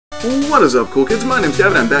What is up, cool kids? My name's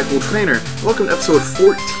Gavin, I'm Back Cool Trainer. Welcome to episode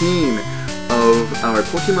 14 of our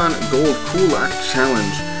Pokemon Gold CoolLocke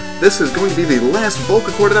Challenge. This is going to be the last bulk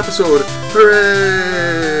recorded episode.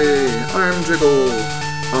 Hooray! Arm jiggle.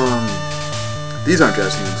 These aren't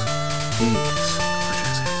jazz hands. These are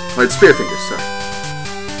jazz hands. Alright, spear fingers, sorry.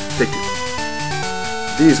 Take two.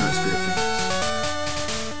 These aren't spirit fingers.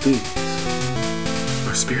 These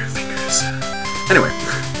are spirit fingers. Anyway.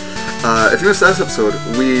 If you missed last episode,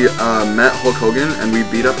 we met Hulk Hogan and we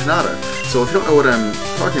beat up Hinata. So if you don't know what I'm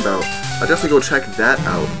talking about, definitely go check that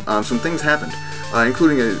out. Some things happened,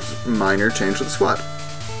 including a minor change to the squad.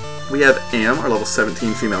 We have Am, our level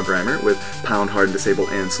 17 female Grimer, with Pound, Harden, Disable,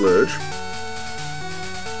 and Sludge.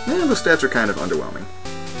 And the stats are kind of underwhelming.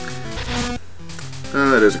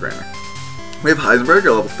 That is a Grimer. We have Heisenberg,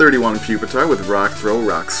 our level 31 Pupitar, with Rock Throw,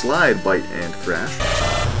 Rock Slide, Bite, and Thrash.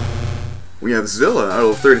 We have Zilla, our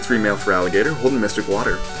level 33 male for Alligator, holding Mystic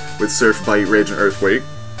Water, with Surf, Bite, Rage, and Earthquake.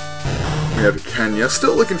 We have Kenya,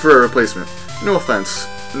 still looking for a replacement. No offense,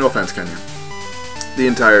 Kenya. The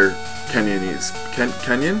entire Kenyonese...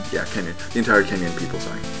 Kenyan? Yeah, Kenyan. The entire Kenyan people,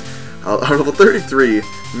 sorry. Our level 33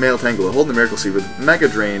 male Tangela, holding the Miracle Seed with Mega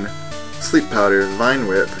Drain, Sleep Powder, Vine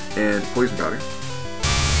Whip, and Poison Powder.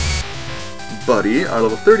 Buddy, our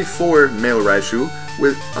level 34 male Raichu,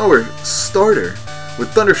 with our starter, with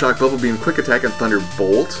Thunder Shock, Bubble Beam, Quick Attack, and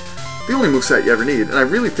Thunderbolt. The only moveset you ever need, and I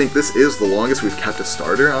really think this is the longest we've kept a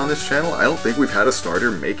starter on this channel. I don't think we've had a starter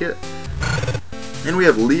make it. And we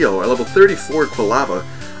have Leo, our level 34 Quilava,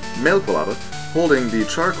 male Quilava, holding the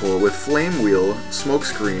Charcoal with Flame Wheel,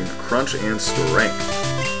 Smokescreen, Crunch, and Strength.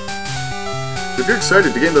 So if you're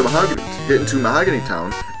excited to get into Mahogany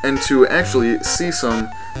Town and to actually see some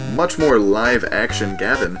much more live action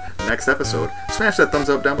Gavin next episode, smash that thumbs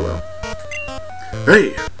up down below.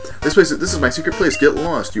 Hey! This is my secret place. Get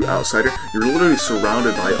lost, you outsider. You're literally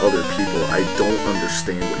surrounded by other people. I don't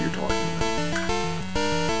understand what you're talking about.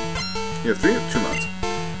 You have 2 months.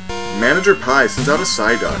 Manager Pie sends out a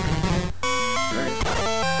Psyduck. Alright.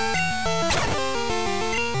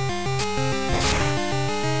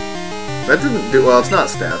 That didn't do... Well, it's not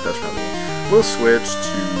stat. That's probably it. We'll switch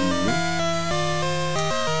to...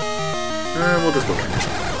 we'll just go Canyon.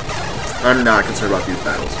 I'm not concerned about these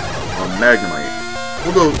battles. Magnemite.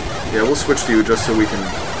 We'll go, yeah, we'll switch to you just so we can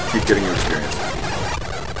keep getting your experience.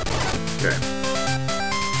 Okay.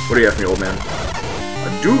 What do you have for me, old man? A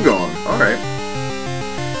Dugong, alright.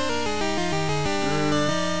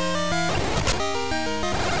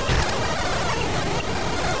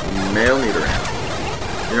 Male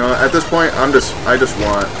Nidoran. You know, at this point, I just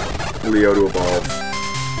want Leo to evolve.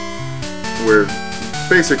 We're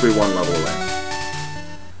basically one level away.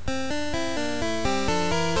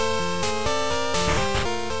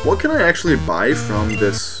 What can I actually buy from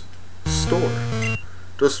this store?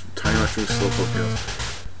 Just tiny mushrooms, slowpoke tails.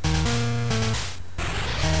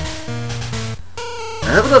 I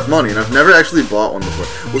have enough money, and I've never actually bought one before.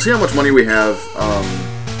 We'll see how much money we have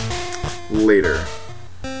later.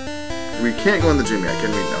 We can't go in the gym yet, can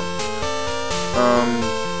we? No.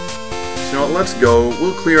 So you know what, let's go.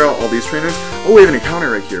 We'll clear out all these trainers. Oh, we have an encounter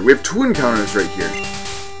right here. We have 2 encounters right here.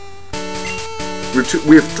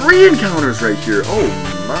 We have 3 encounters right here. Oh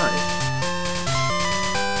my.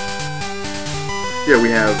 Yeah, we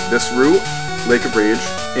have this route, Lake of Rage,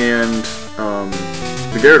 and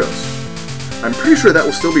the Gyarados. I'm pretty sure that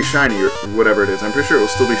will still be shiny, or whatever it is. I'm pretty sure it will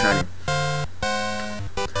still be shiny.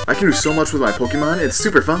 I can do so much with my Pokemon. It's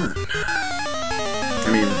super fun. I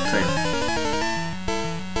mean, same.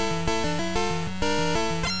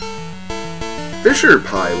 Fisher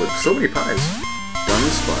Pie with so many pies.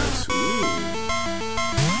 Dunsparce.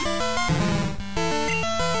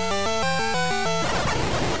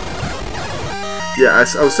 Yeah,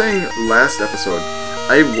 I was saying last episode,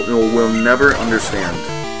 I will never understand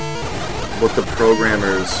what the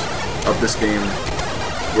programmers of this game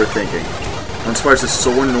were thinking. Dunsparce is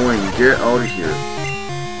so annoying. Get out of here.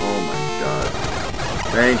 Oh my god.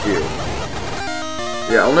 Thank you.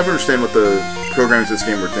 Yeah, I'll never understand what the programmers of this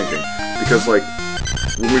game were thinking. Because, like,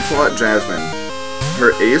 when we fought Jasmine,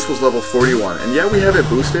 her ace was level 41. And yeah, we have it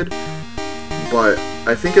boosted, but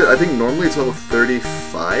I think normally it's level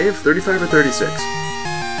 35 or 36.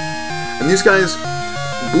 And these guys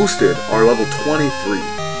boosted are level 23.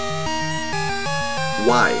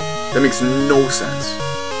 Why? That makes no sense.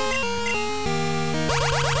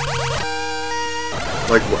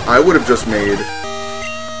 Like, I would have just made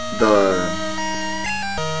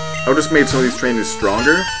some of these trainers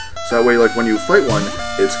stronger, so that way, like, when you fight one,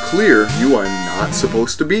 it's clear you are not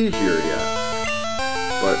supposed to be here yet.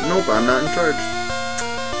 But nope, I'm not in charge.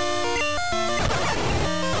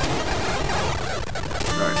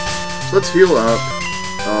 Alright. So let's heal up,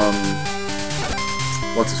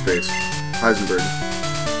 what's his face? Heisenberg.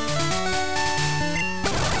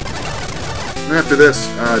 And after this,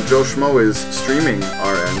 Joe Schmo is streaming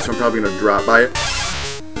RN, so I'm probably going to drop by it.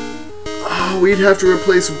 Oh, we'd have to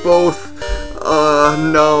replace both.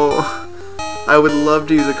 No. I would love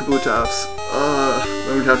to use a Kabutops.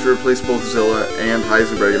 Then we'd have to replace both Zilla and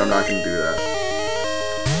Heisenberg, and I'm not going to do that.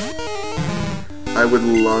 I would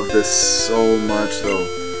love this so much, though.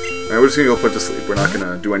 Alright, we're just going to go put to sleep. We're not going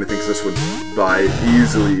to do anything, because this would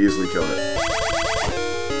easily kill it.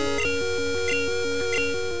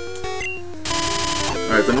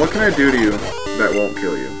 Alright, then what can I do to you that won't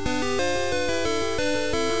kill you?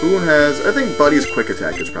 Who has... I think Buddy's quick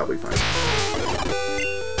attack is probably fine.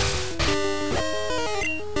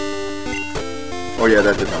 Oh yeah,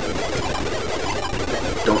 that did nothing.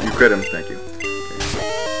 Don't you crit him, thank you. Okay.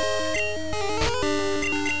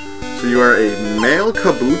 So you are a male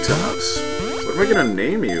Kabutops. What am I gonna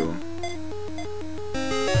name you?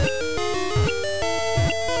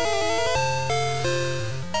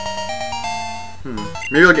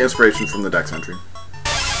 Maybe I'll get inspiration from the Dex entry.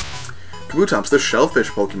 Kabutops, the shellfish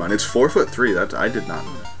Pokemon. It's 4'3". That I did not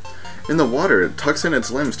know. In the water, it tucks in its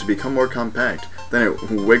limbs to become more compact. Then it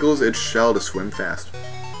wiggles its shell to swim fast.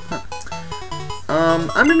 Huh. I'm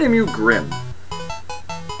gonna name you Grim.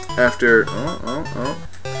 After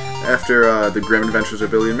the Grim Adventures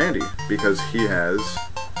of Billy and Mandy, because he has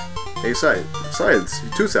a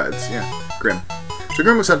two sides. Yeah, Grim. So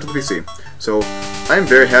Grim was sent to the PC. So I'm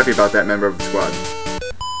very happy about that member of the squad.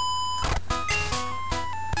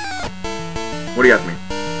 What do you got for me?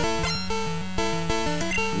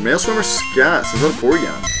 Male Swimmer Scott, says out of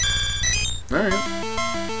Porygon. Alright.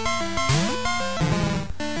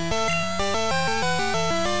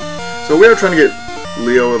 So we are trying to get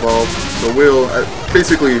Leo evolved, so we'll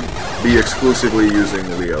basically be exclusively using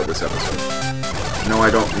Leo this episode. No, I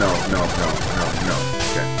don't. No.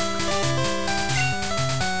 Okay.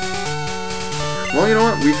 Well, you know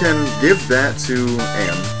what? We can give that to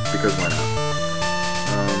Am, because why not?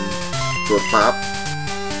 So with Pop.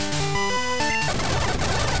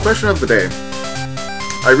 Question of the day.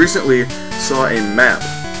 I recently saw a map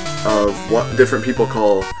of what different people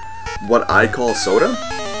call what I call soda.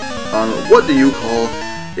 What do you call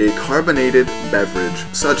a carbonated beverage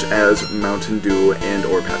such as Mountain Dew and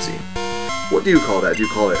or Pepsi? What do you call that? Do you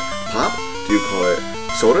call it pop? Do you call it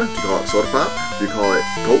soda? Do you call it soda pop? Do you call it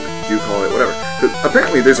Coke? Do you call it whatever?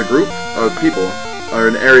 Apparently there's a group of people, or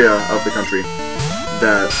an area of the country,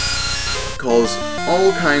 that calls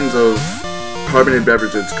all kinds of carbonated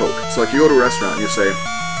beverages Coke. So like you go to a restaurant and you say,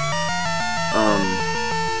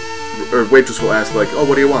 or waitress will ask like, oh,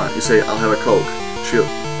 what do you want? You say, I'll have a Coke.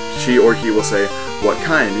 She or he will say, what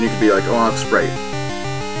kind? And you could be like, oh, I'll have Sprite.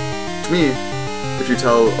 To me, if you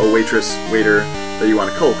tell a waiter that you want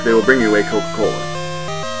a Coke, they will bring you a Coca-Cola.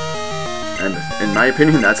 And in my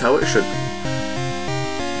opinion, that's how it should be.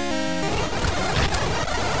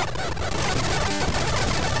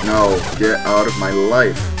 No, get out of my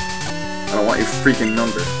life. I don't want your freaking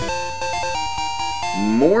number.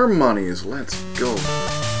 More monies, let's go.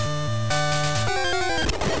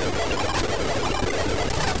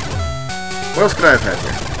 What else could I have had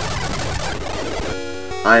here?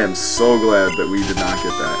 I am so glad that we did not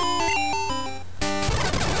get that.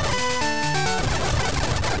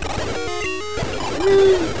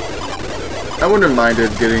 I wouldn't have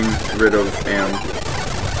minded getting rid of Am.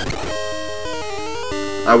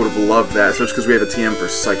 I would have loved that, especially because we have a TM for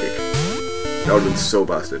Psychic. That would have been so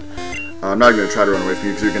busted. I'm not going to try to run away from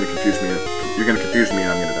you because you're going to confuse me. You're going to confuse me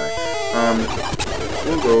and I'm going to die.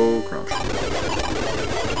 We'll go Crunch.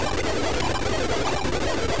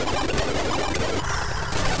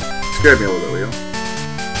 Scared me a little bit, Leo.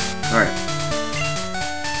 Alright.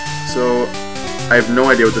 So, I have no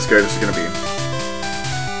idea what this Gyarados is going to be.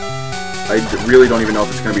 I really don't even know if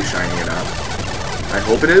it's going to be shiny or not. I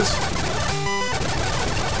hope it is.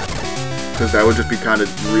 Because that would just be kind of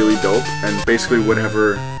really dope. And basically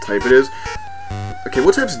whatever type it is. Okay,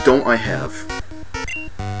 what types don't I have?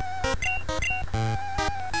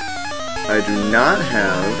 I do not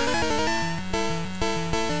have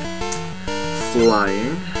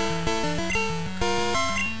Flying,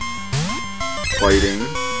 Fighting,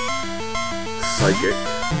 Psychic,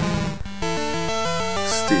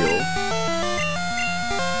 Steel,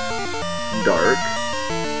 Dark.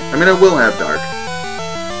 I mean, I will have Dark.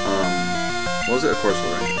 What was it? Of course,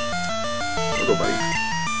 right? I'll go, buddy.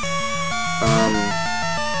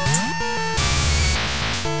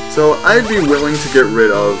 So I'd be willing to get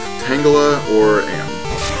rid of Tangela or Am.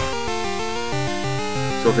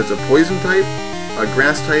 So if it's a poison type, a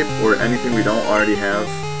grass type, or anything we don't already have,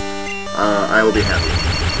 I will be happy.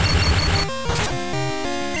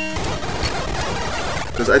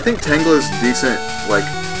 Because I think Tangle is decent, like,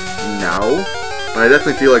 now, but I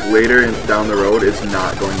definitely feel like later down the road it's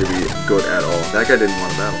not going to be good at all. That guy didn't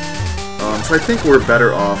want to battle. So I think we're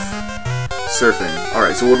better off surfing.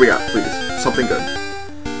 Alright, so what do we got, please? Something good.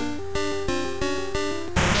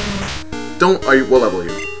 What level are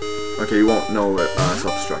you? Okay, you won't know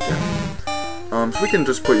self-destruct yet. So we can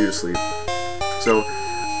just put you to sleep. So,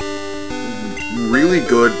 really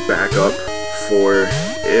good backup for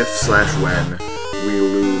if/when we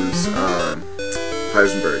lose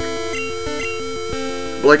Heisenberg.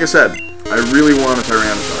 But like I said, I really want a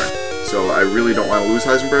Tyranitar, so I really don't want to lose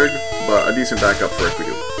Heisenberg, but a decent backup for if we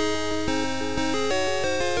do.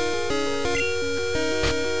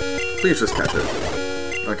 Please just catch it.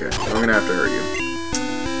 Okay, I'm gonna have to hurt you.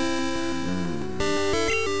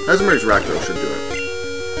 Heisenberg's Rock Throw should do it.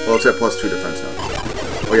 Well, it's at +2 defense now.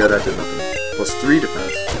 Oh yeah, that did nothing. +3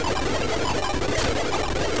 defense.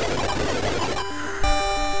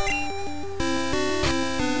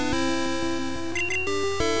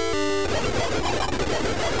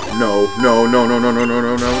 No, no, no, no, no, no, no,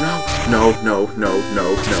 no, no, no, no, no, no,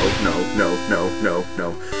 no, no, no, no, no, no, no.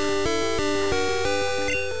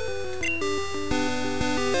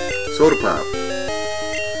 Soda Pop.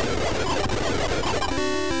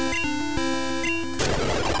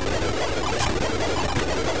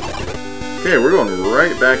 Okay, we're going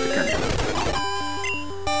right back to Kenya.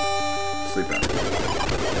 Sleep out.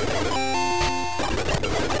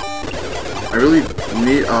 I really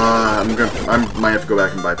need, I might have to go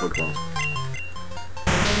back and buy Pokeballs.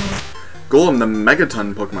 Golem, the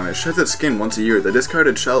Megaton Pokemon. It sheds its skin once a year. The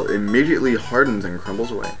discarded shell immediately hardens and crumbles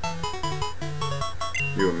away.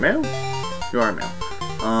 You a male? You are a male.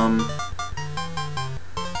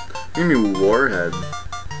 Give me Warhead.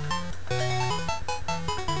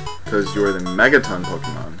 Because you're the Megaton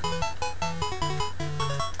Pokemon.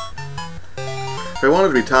 If I wanted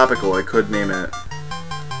to be topical, I could name it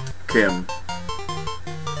Kim.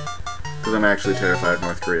 Because I'm actually terrified of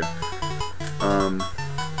North Korea.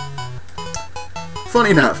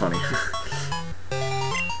 Funny, not funny.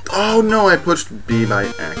 Oh no, I pushed B by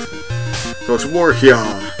accident. So it's Warhia.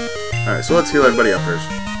 Alright, so let's heal everybody up first.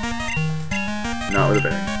 Not with a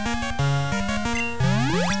bang.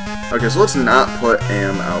 Okay, so let's not put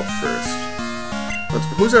Am out first.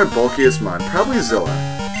 Who's our bulkiest mon? Probably Zilla.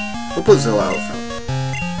 We'll put Zilla out front.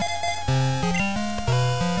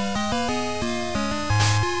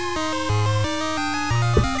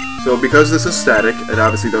 So because this is static, it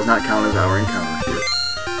obviously does not count as our encounter here.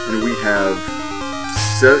 And we have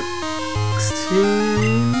 16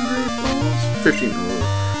 Great Balls?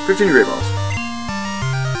 15 Great Balls.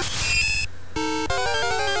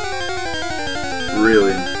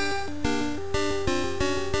 Really?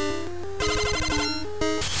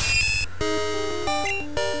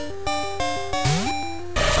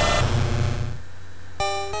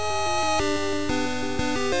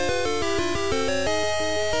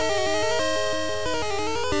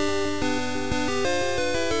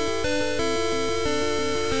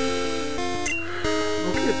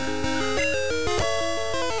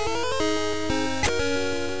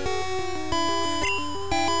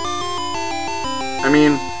 I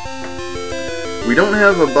mean, we don't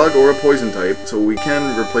have a bug or a poison type, so we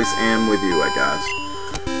can replace Am with you, I guess.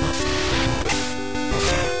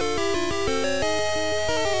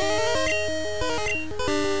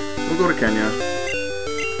 We'll go to Kenya.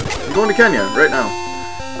 I'm going to Kenya right now.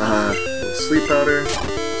 Sleep powder.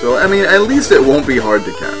 So, I mean, at least it won't be hard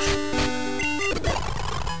to catch.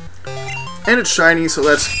 And it's shiny, so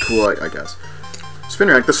that's cool, I guess.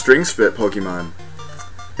 Spinarak, the String Spit Pokemon.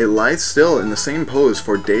 It lies still in the same pose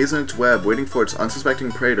for days in its web, waiting for its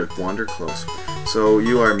unsuspecting prey to wander close. So,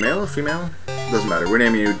 you are male or female? Doesn't matter. We're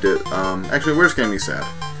naming you, actually, we're just naming you Sad.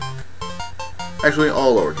 Actually,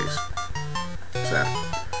 all lowercase. Sad.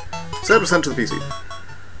 Sad was sent to the PC.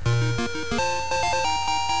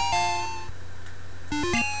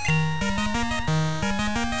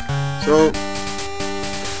 So,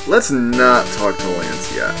 let's not talk to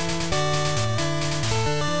Lance yet.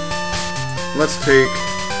 Let's take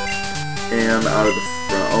Am out of the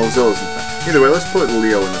front. Oh, Zilla's in front. Either way, let's put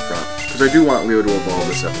Leo in the front. Because I do want Leo to evolve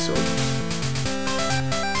this episode.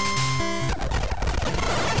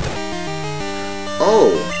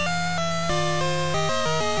 Oh!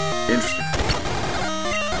 Interesting.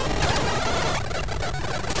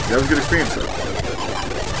 That was a good experience, though.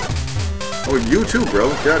 Oh, you too, bro.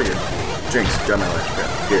 Get out of here. Jinx, got my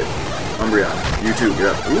life. Get. Umbreon. You too, get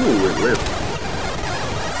up. Ooh, it lived.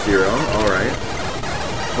 Zero, alright.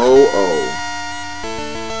 Ho-Oh.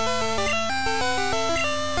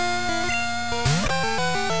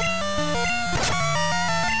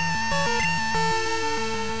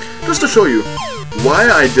 just to show you why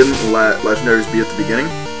I didn't let legendaries be at the beginning,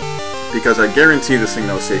 because I guarantee this thing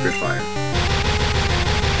knows Sacred Fire.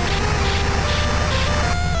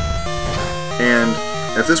 And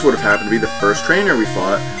if this would have happened to be the first trainer we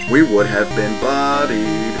fought, we would have been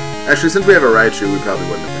bodied. Actually, since we have a Raichu, we probably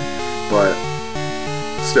wouldn't have been. But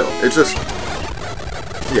still, it's just...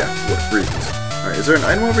 yeah, what reasons. Alright, is there an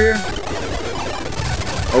item over here?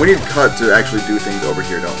 Oh, we need Cut to actually do things over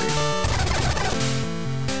here, don't we?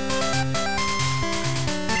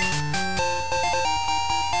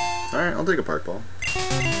 Alright, I'll take a Park Ball.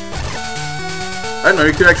 I didn't know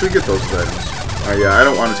you could actually get those as items. Alright, yeah, I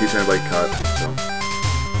don't want to teach anybody Cut, so...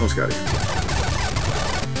 almost got it.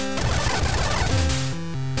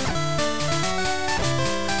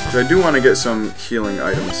 I do want to get some healing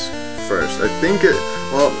items first. I think it...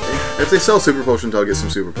 well, if they sell Super Potions, I'll get some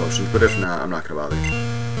Super Potions, but if not, I'm not going to bother.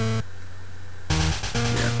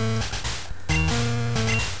 Yeah.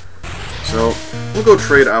 So, we'll go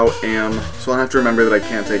trade out Am, so I'll have to remember that I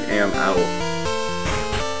can't take Am out.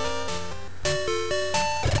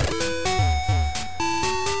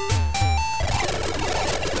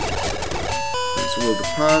 So we'll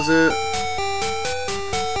deposit...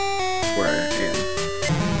 where I am.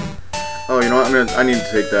 Oh, you know what? I need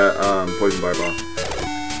to take that Poison Barb off.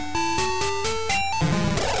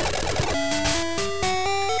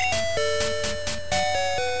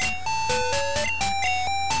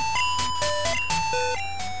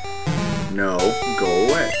 No, go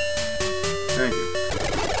away. Thank you.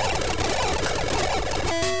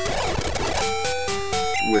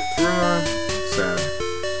 Withdraw. Sad.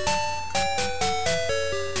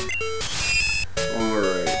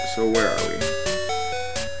 Alright, so where are we?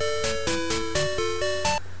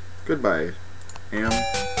 Goodbye, Am.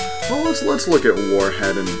 Well, let's look at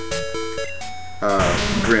Warhead and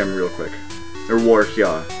Grim real quick. Or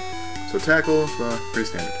Warhya. So tackle, pretty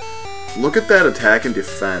standard. Look at that attack and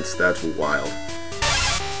defense, that's wild.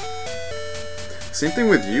 Same thing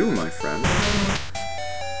with you, my friend.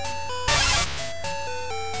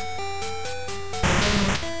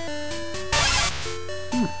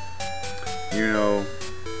 You know,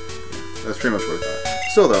 that's pretty much what I thought.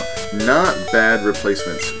 Still though, not bad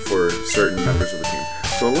replacements for certain members of the team.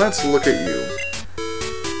 So let's look at you.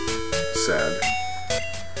 Sad.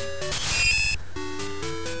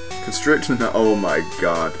 Constrict, no, oh my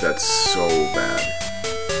god, that's so bad.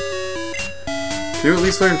 Can you at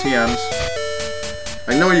least learn TMs?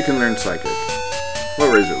 I know you can learn Psychic.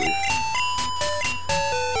 What Razor Leaf?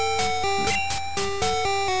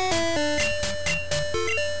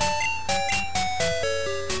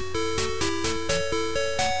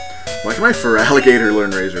 Why can my Feraligatr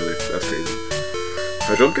learn Razor Leaf? That's crazy.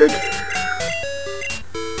 I jump kick?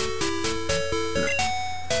 No.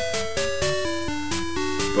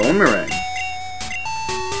 Bone Meringue.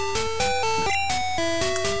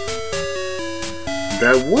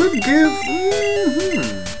 That would give...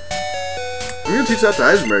 I'm gonna teach that to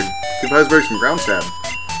Heisenberg. Give Heisenberg some ground stab.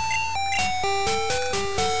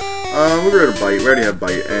 We'll go to Bite. We already have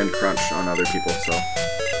Bite and Crunch on other people, so...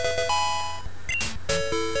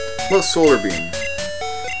 Plus Solar Beam.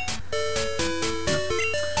 No.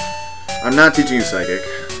 I'm not teaching you Psychic.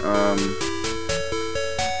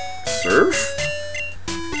 Surf?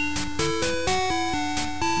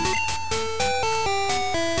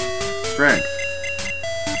 Strength.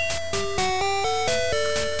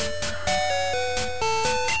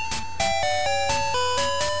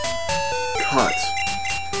 Cut.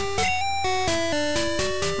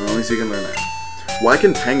 Well, at least you can learn that. Why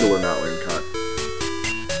can Tangela not learn Cut?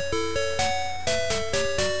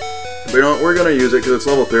 But you know what, we're going to use it because it's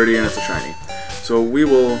level 30 and it's a shiny. So we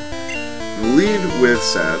will lead with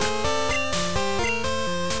Sad.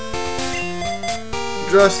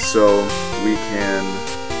 Just so we can...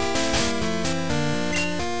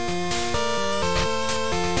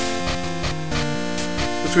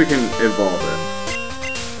 just so we can evolve it.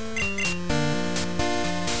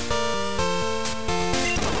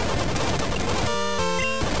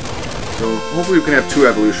 So hopefully we can have 2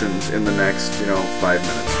 evolutions in the next, 5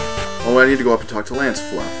 minutes. Oh, I need to go up and talk to Lance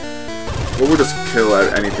Fluff. Well, we'll just kill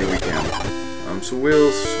out anything we can. So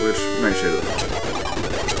we'll switch Nightshade.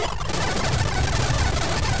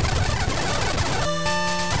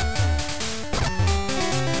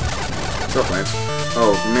 What's up, Lance?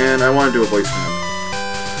 Oh, man, I want to do a voice for him.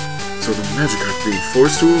 So the Magikarp being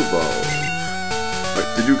forced to evolve.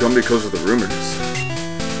 Did you come because of the rumors?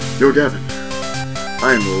 Yo, Gavin.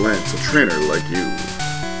 I am Lance, a trainer like you.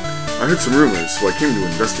 I heard some rumors, so I came to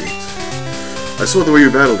investigate. I saw the way you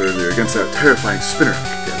battled earlier against that terrifying Spinnerak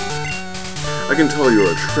again. I can tell you're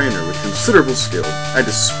a trainer with considerable skill. I had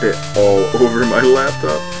to spit all over my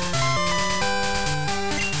laptop.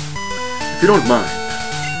 If you don't mind,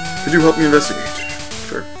 could you help me investigate?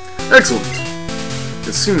 Sure. Excellent!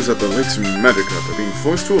 It seems that the lake's Magikarp are being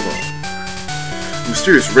forced to evolve. A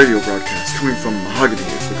mysterious radio broadcast coming from Mahogany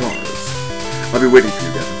is the cause. I'll be waiting for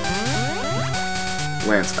you, Gavin.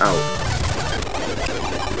 Lance out.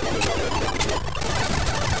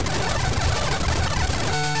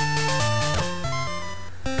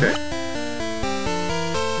 Okay.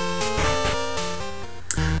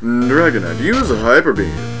 Dragonite, use a Hyper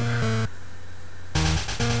Beam.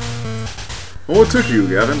 Well, what took you,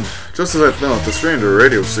 Gavin? Just as I thought, the strange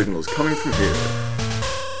radio signal is coming from here.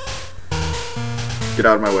 Get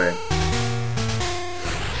out of my way.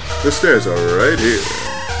 The stairs are right here.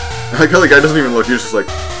 I like how the guy doesn't even look, he's just like...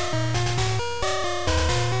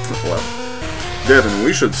 Well, Gavin,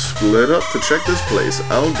 we should split up to check this place.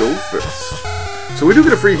 I'll go first. So we do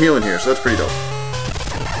get a free heal in here, so that's pretty dope.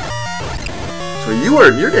 So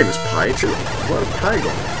your game is pie too. A lot of pie going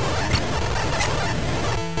on.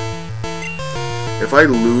 If I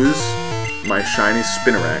lose my shiny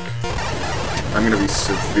Spinarak, I'm gonna be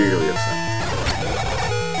severely upset.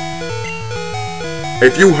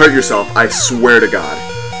 If you hurt yourself, I swear to God.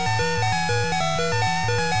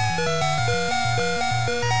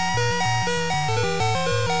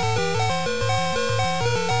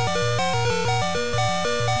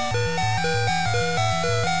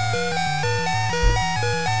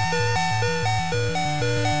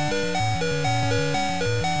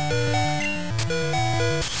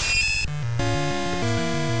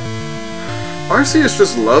 Arceus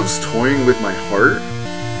just loves toying with my heart.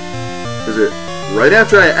 Is it right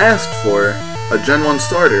after I asked for a Gen 1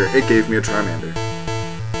 starter, it gave me a Charmander.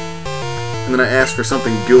 And then I asked for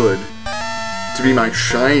something good to be my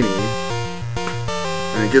shiny,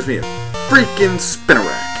 and it gives me a freaking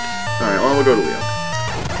Spinarak. Alright, well, we'll go to Leo.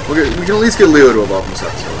 We can at least get Leo to evolve in this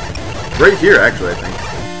episode. Right here, actually, I think.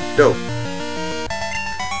 Dope.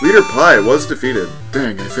 Leader Pi was defeated.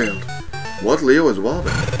 Dang, I failed. What Leo is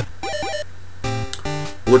evolving?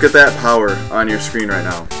 Look at that power on your screen right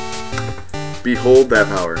now. Behold that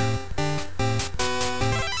power.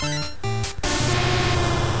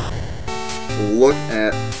 Look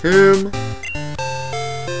at him.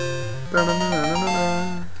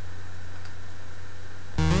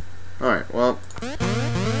 Alright, well.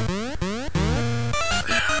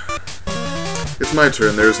 It's my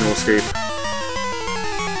turn, there's no escape.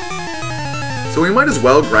 So we might as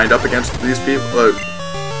well grind up against these people.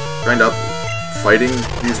 Grind up fighting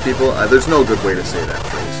these people. There's no good way to say that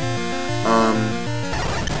phrase.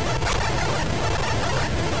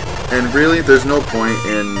 And really, there's no point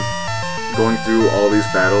in going through all these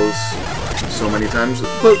battles so many times,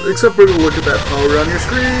 but except for to look at that power on your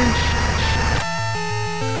screen.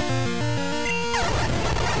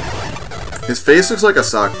 His face looks like a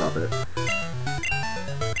sock puppet.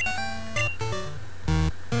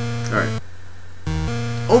 Alright.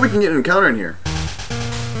 Oh, we can get an encounter in here.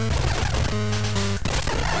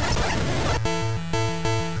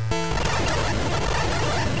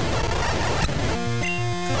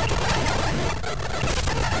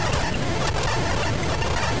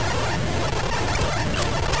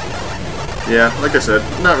 Yeah, like I said,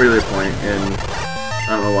 not really a point, and I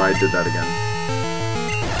don't know why I did that again.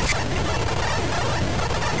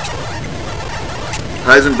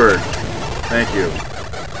 Heisenberg, thank you.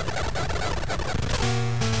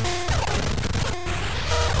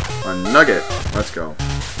 A nugget, let's go.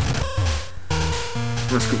 I'm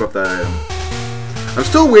gonna scoop up that item. I'm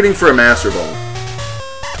still waiting for a Master Ball.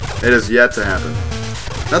 It has yet to happen.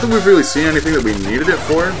 Not that we've really seen anything that we needed it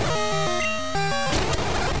for.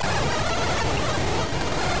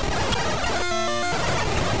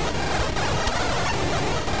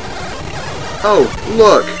 Oh,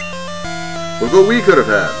 look! Look what we could have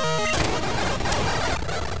had.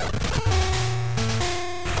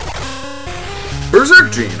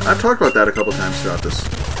 Berserk Gene! I've talked about that a couple times throughout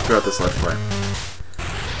this Let's Play.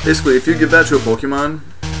 Basically, if you give that to a Pokemon,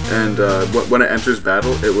 and when it enters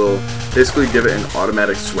battle, it will basically give it an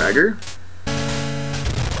automatic swagger.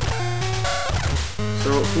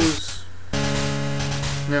 So, who's...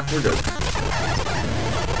 Yeah, we're good.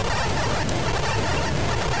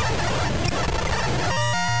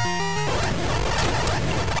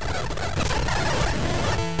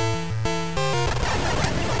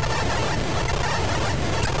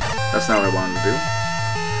 That's not what I wanted to do.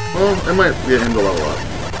 Well, it might get him to level up.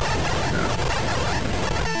 Yeah.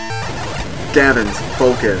 Gavin,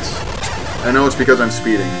 focus. I know it's because I'm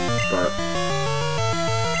speeding, but...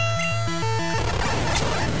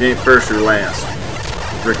 If you ain't first, you're last.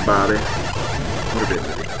 Rick Bobby. What a bit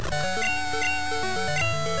movie.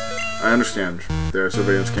 I understand. There are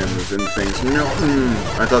surveillance cameras and things. No,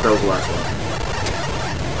 I thought that was the last one.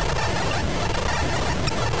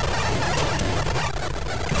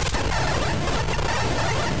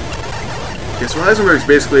 Okay, so Heisenberg's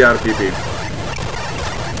basically out of PP.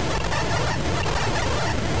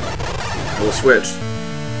 I will switch.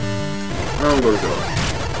 I'll go to go.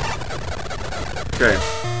 Okay.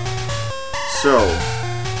 So,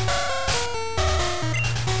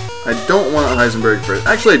 I don't want Heisenberg first.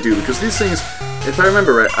 Actually, I do, because these things, if I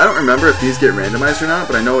remember right, I don't remember if these get randomized or not,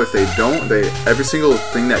 but I know if they don't, every single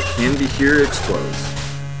thing that can be here explodes.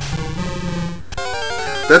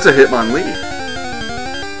 That's a Hitmonlee.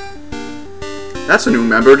 That's a new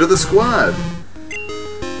member to the squad.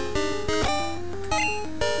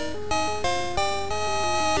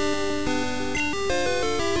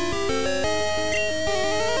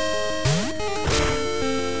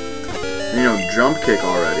 You know, jump kick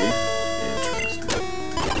already. Interesting.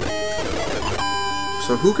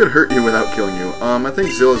 So who could hurt you without killing you? I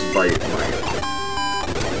think Zilla's bite might.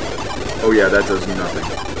 Oh yeah, that does nothing.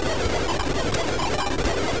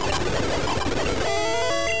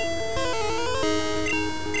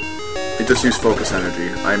 It just used focus energy.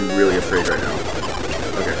 I'm really afraid right now.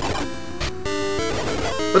 Okay.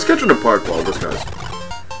 Let's catch in a park ball, just guys.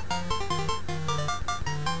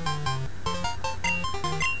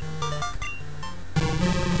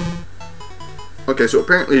 Okay, so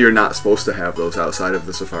apparently you're not supposed to have those outside of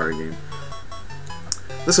the Safari game.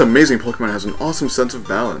 This amazing Pokemon has an awesome sense of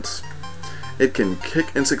balance. It can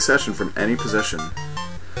kick in succession from any position.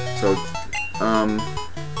 So,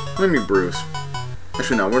 name you Bruce.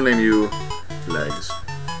 Actually, no, we'll name you Legs.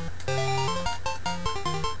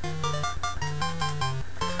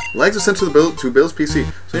 Legs is sent to Bill's PC.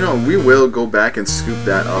 So, you know, we will go back and scoop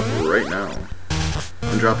that up right now.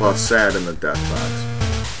 And drop off Sad in the death box.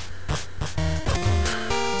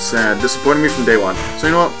 Sad, disappointed me from day one. So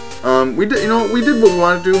you know what? We did what we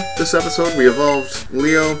wanted to do this episode. We evolved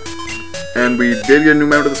Leo, and we did get a new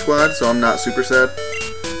member of the squad. So I'm not super sad.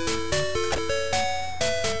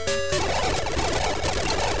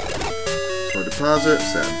 So deposit,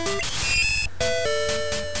 Sad.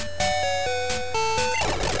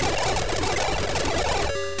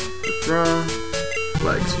 Withdraw,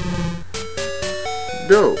 Legs.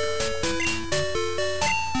 Dope.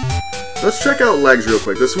 Let's check out Legs real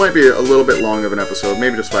quick. This might be a little bit long of an episode,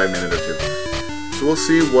 maybe just 5 minutes or 2. So we'll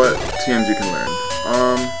see what TMs you can learn.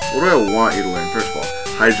 What do I want you to learn? First of all,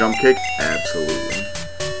 high jump kick? Absolutely.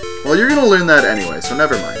 Well, you're gonna learn that anyway, so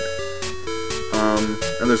never mind.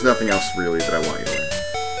 And there's nothing else really that I want you to learn.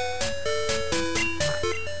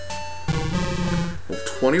 Well,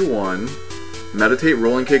 21. Meditate,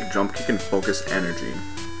 rolling kick, jump kick, and focus energy.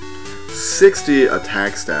 60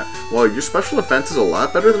 attack stat. Well, your special defense is a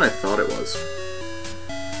lot better than I thought it was.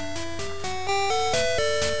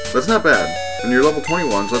 That's not bad. And you're level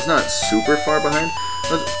 21, so that's not super far behind.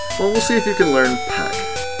 Well, we'll see if you can learn Peck.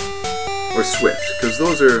 Or Swift, because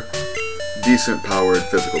those are decent powered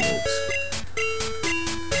physical moves.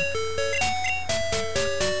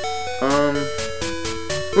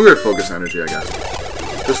 We'll get focus energy, I guess.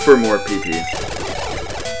 Just for more PP.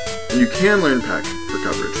 And you can learn Peck for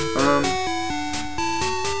coverage.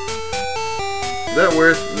 Is that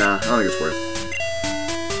worth? Nah, I don't think it's worth.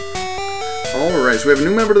 Alright, so we have a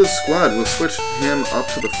new member to the squad. We'll switch him up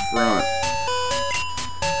to the front.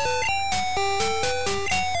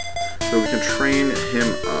 So we can train him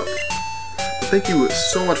up. But thank you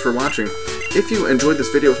so much for watching. If you enjoyed this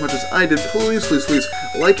video as much as I did, please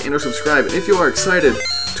like and or subscribe. And if you are excited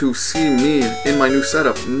to see me in my new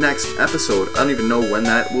setup next episode, I don't even know when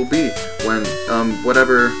that will be. When,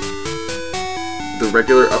 whatever the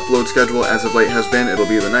regular upload schedule as of late has been, it'll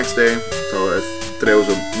be the next day. So if today was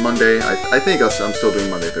a Monday, I think I'm still doing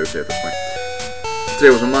Monday, Thursday at this point. If today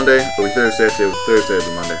was a Monday, it'll be Thursday. If today was Thursday, it'll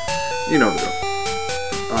be Monday. You know the drill.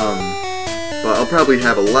 But I'll probably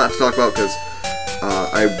have a lot to talk about because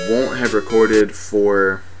I won't have recorded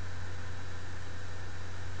for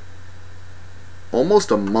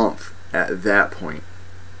almost a month at that point.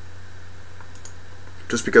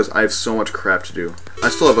 Just because I have so much crap to do. I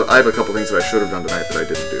have a couple things that I should have done tonight that I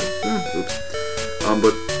didn't do. Oops.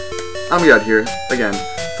 But I'm gonna get out here. Again,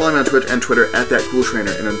 follow me on Twitch and Twitter at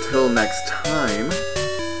ThatCoolTrainer. And until next time,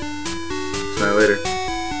 see you later.